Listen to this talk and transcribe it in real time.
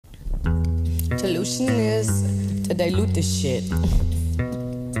Solution is to dilute the shit.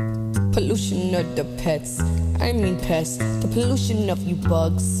 Pollution of the pets, I mean pests. The pollution of you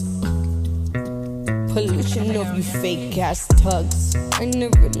bugs. Pollution of you fake ass thugs. I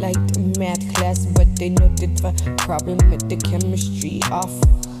never liked math class, but they noted the problem with the chemistry off.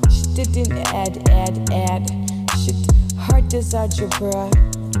 Shit didn't add. Shit hard as algebra.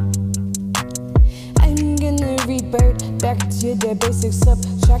 I'm gonna revert back to the basic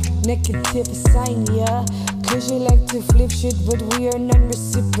subtract negative sign, yeah. Cause you like to flip shit, but we are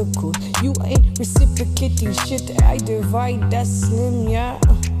non-reciprocal. You ain't reciprocating shit, I divide, that's slim, yeah.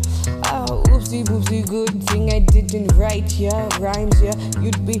 Oh, oopsie boopsie, good thing I didn't write, yeah. Rhymes, yeah.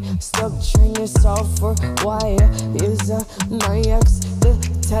 You'd be stuck trying to solve for why is my ex the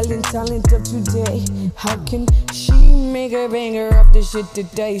talent of today. How can she make a banger of the shit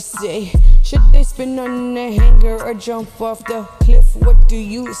that I say? Should they spin on a hanger or jump off the cliff? What do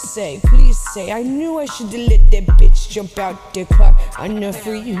you say? Please say. I knew I should've let that bitch jump out the car on the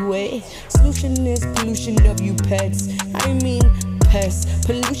freeway. Solution is pollution of you pets, I mean pests.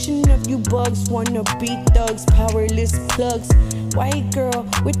 Pollution of you bugs, wanna be thugs, powerless plugs. White girl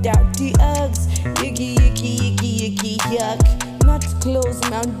without the Uggs. Yicky, yuck. Not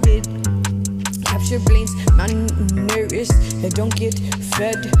close-mounted. Capture blames, malnourished. They don't get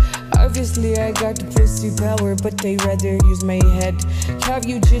fed. Obviously I got the pussy power, but they rather use my head. Have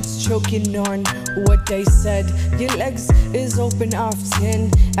you just choking on what I said? Your legs is open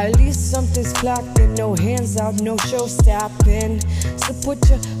often. At least something's blocked and no hands out, no show stopping. Support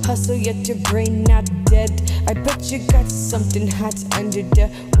your hustle, yet your brain not dead. I bet you got something hot under the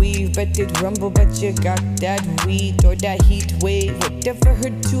weave. Bet it rumble, but you got that weed or that heat wave. Whatever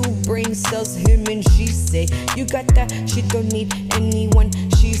her two brain cells, him and she say. You got that, she don't need anyone,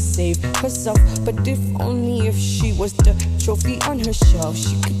 she saved herself. But if only if she was the trophy on her shelf.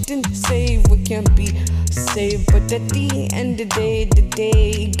 She couldn't save what can't be saved. But at the end of the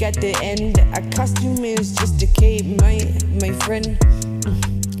day got the end. A costume is just a cape, my friend.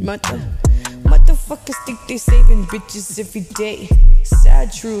 Motherfuckers think they saving bitches every day.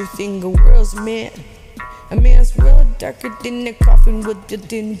 Sad truth in the world's man. A man's world darker than a coffin with the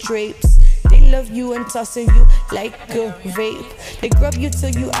thin drapes. They love you and tossing you like a vape. They grub you till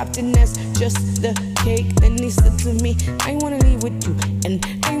you opting as just the cake. Then they said to me, I wanna leave with you and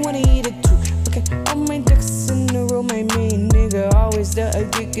I wanna eat it too. Okay, all my ducks in a row, my main nigga always the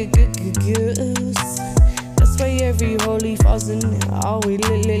goose. That's why every holy falls in always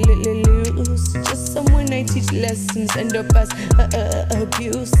lose. Just someone I teach lessons end up as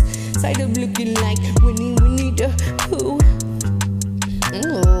abuse. Side of looking like Winnie the Pooh.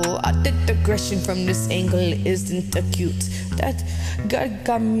 Oh, I did aggression from this angle isn't acute. That God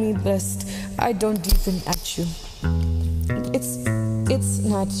got me blessed. I don't even at you. It's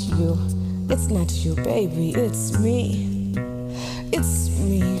not you. It's not you, baby. It's me. It's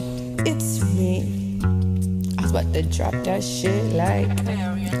me. It's me. I was about to drop that shit like.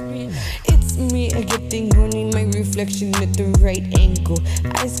 It's me getting honey, my reflection at the right angle.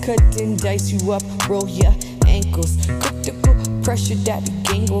 Eyes cut and dice you up, roll your ankles. Critical pressure that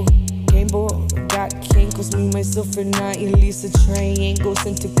gamble got cankles. Me, myself, and I, at least a triangle.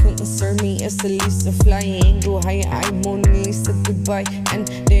 Sent to concern me, it's at least a flying angle. Higher, I'm only said goodbye. And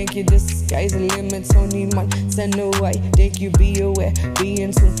thank you, the sky's the limit. Tony Montana, why? Thank you, be aware, be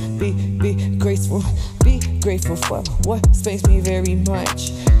in tune, be graceful. Be grateful for what space me very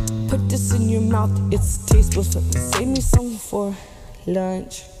much. Put this in your mouth, it's tasteful. So save me some for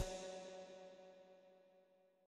lunch.